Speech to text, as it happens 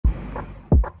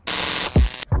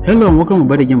Hello and welcome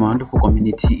to the Game Wonderful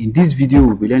community. In this video,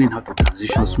 we'll be learning how to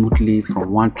transition smoothly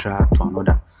from one track to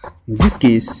another. In this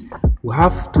case, we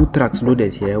have two tracks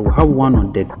loaded here. We have one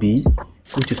on deck B,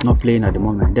 which is not playing at the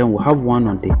moment. Then we have one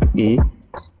on deck A,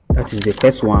 that is the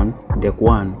first one, deck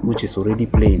 1, which is already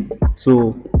playing.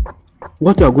 So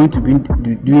what you are going to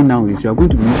be doing now is you are going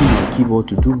to be using your keyboard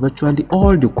to do virtually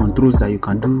all the controls that you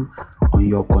can do on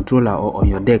your controller or on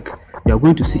your deck. You are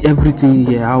going to see everything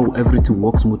here, how everything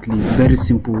works smoothly, very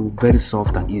simple, very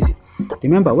soft and easy.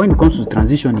 Remember, when it comes to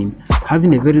transitioning,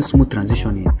 having a very smooth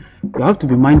transitioning, you have to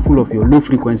be mindful of your low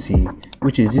frequency,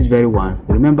 which is this very one.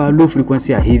 Remember, low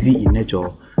frequency are heavy in nature.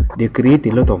 They create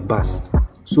a lot of bass.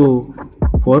 So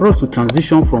for us to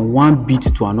transition from one beat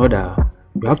to another,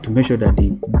 you have to make sure that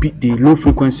the low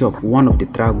frequency of one of the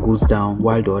track goes down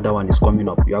while the other one is coming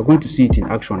up. You are going to see it in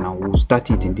action and we'll start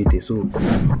it in detail. So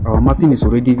our mapping is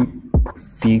already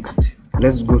fixed.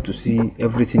 Let's go to see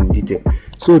everything in detail.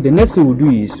 So the next thing we'll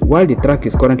do is, while the track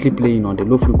is currently playing on the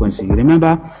low frequency,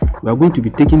 remember we are going to be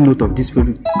taking note of these keys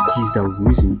that we'll be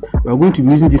using. We are going to be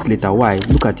using this letter Y.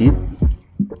 Look at it.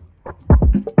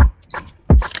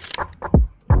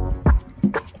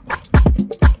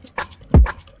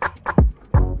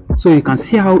 So you can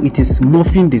see how it is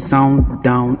morphing the sound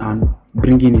down and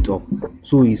bringing it up.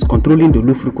 So it's controlling the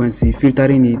low frequency,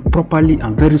 filtering it properly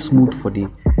and very smooth for the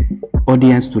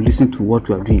audience to listen to what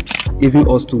we are doing. Even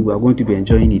us too, we are going to be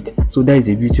enjoying it. So that is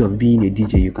the beauty of being a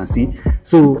DJ, you can see.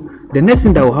 So the next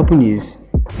thing that will happen is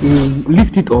you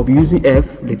lift it up using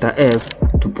letter F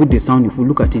to put the sound in full.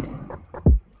 Look at it.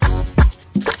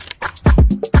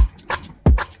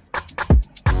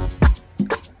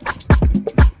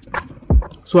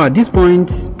 So at this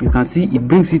point, you can see it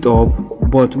brings it up,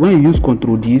 but when you use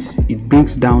Control this, it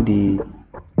brings down the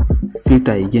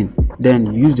filter again.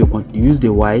 Then you use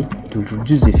the Y to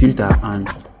reduce the filter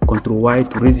and Control Y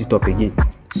to raise it up again.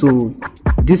 So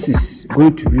this is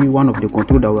going to be one of the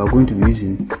controls that we are going to be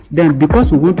using. Then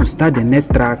because we want to start the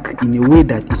next track in a way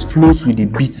that it flows with the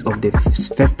beats of the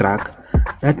first track,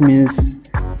 that means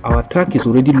our track is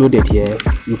already loaded here.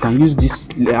 You can use this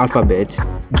alphabet,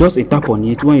 just a tap on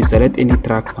it. When you select any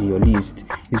track on your list,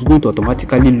 it's going to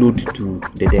automatically load to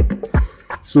the deck.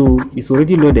 So it's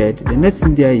already loaded. The next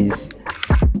thing there is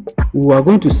we are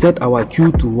going to set our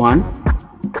Q to 1.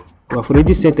 We have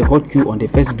already set the hot Q on the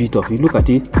first beat of it. Look at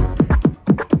it.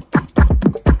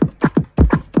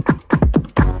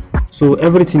 So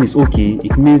everything is okay.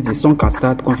 It means the song can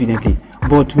start confidently,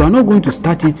 but we are not going to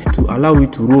start it to allow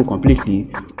it to roll completely.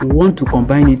 We want to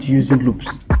combine it using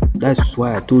loops. That's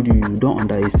why I told you, you don't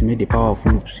underestimate the power of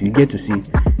loops. You get to see,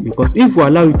 because if we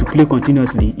allow it to play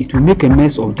continuously, it will make a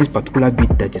mess of this particular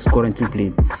beat that is currently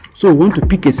playing. So we want to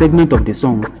pick a segment of the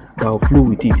song that will flow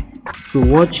with it. So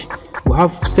watch, we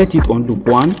have set it on loop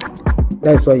 1.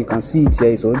 That's why you can see it here.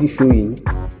 It's already showing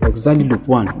exactly loop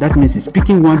 1. That means it's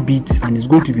picking one beat and it's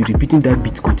going to be repeating that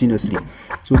beat continuously.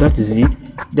 So that is it.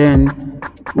 Then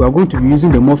we are going to be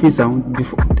using the morphing sound.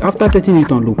 After setting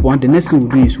it on loop 1, the next thing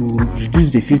we'll do is we'll reduce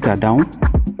the filter down.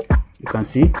 You can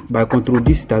see by Control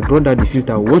this, that brought down the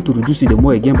filter. We want to reduce it the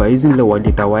more again by using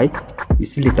letter Y. You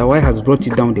see letter Y has brought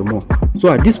it down the more.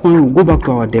 So at this point, we'll go back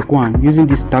to our deck 1 using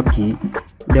this tab key.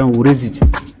 Then we'll raise it.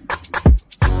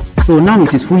 So now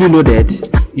it is fully loaded.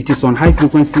 It is on high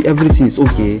frequency. Everything is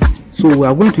okay. So we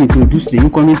are going to introduce the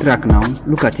incoming track now.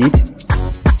 Look at it.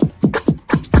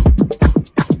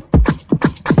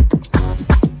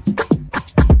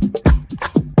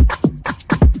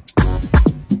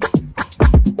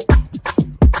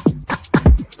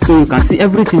 So you can see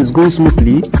everything is going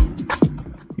smoothly.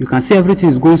 You can see everything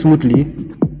is going smoothly.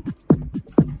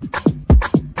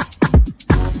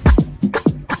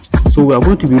 So we are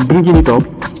going to be bringing it up.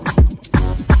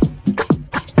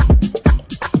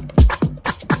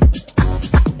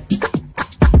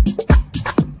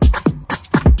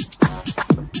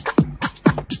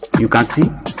 You can see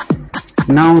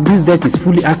now this deck is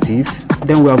fully active.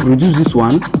 Then we have reduced this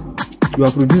one. We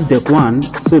have reduced deck 1.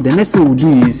 So the next thing we'll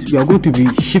do is we are going to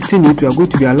be shifting it. We are going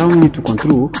to be allowing it to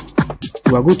control.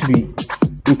 We are going to be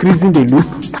increasing the loop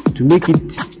to make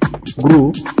it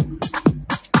grow.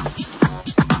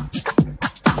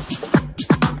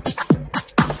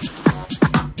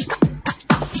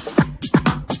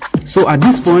 So at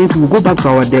this point, we'll go back to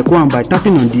our deck 1 by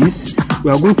tapping on this. We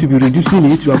are going to be reducing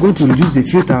it. We are going to reduce the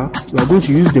filter. We are going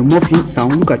to use the morphing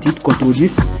sound. Look at it. Control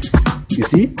this. You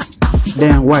see?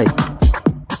 Then Y.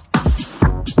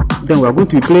 Then we are going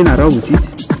to be playing around with it.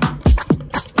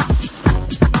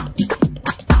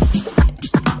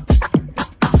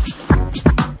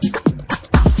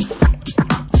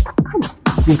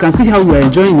 You can see how we are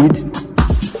enjoying it.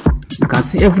 can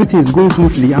see everything is going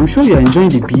smoothly. I'm sure you are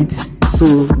enjoying the beat,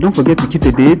 so don't forget to keep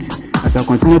a date as I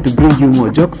continue to bring you more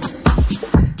jokes.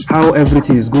 How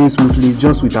everything is going smoothly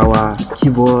just with our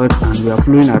keyboards, and we are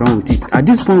flowing around with it. At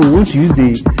this point, we want to use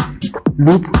the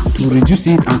loop to reduce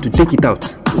it and to take it out.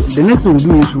 The next thing we'll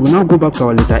do is we will now go back to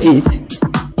our letter 8.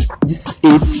 This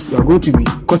 8, we are going to be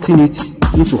cutting it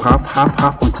into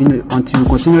half until we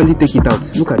continually take it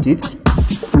out. Look at it.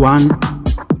 1,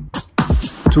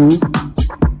 2,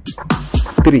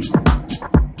 3.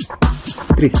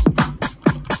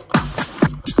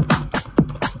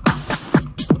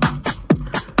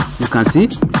 You can see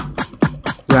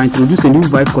we are introducing a new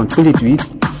vibe completely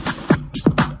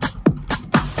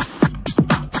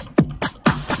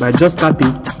by just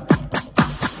tapping.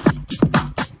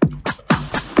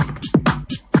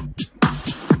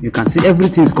 You can see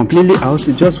everything is completely out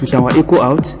just with our echo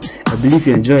out. I believe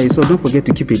you enjoy it, so don't forget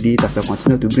to keep a date as I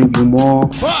continue to bring you more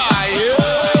fire.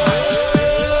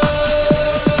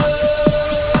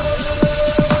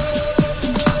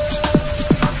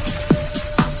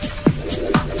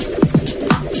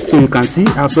 So you can see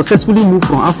I've successfully moved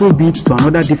from Afrobeat to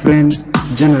another different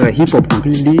genre, hip hop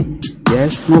completely.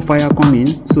 Yes, more fire coming.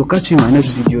 So catch you in my next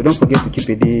video. Don't forget to keep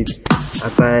a date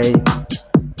as I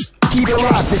keep it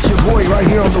locked. It's your boy right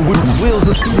here on the wheels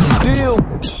of Steel.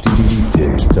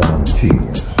 DJ Don G.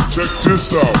 Check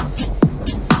this out.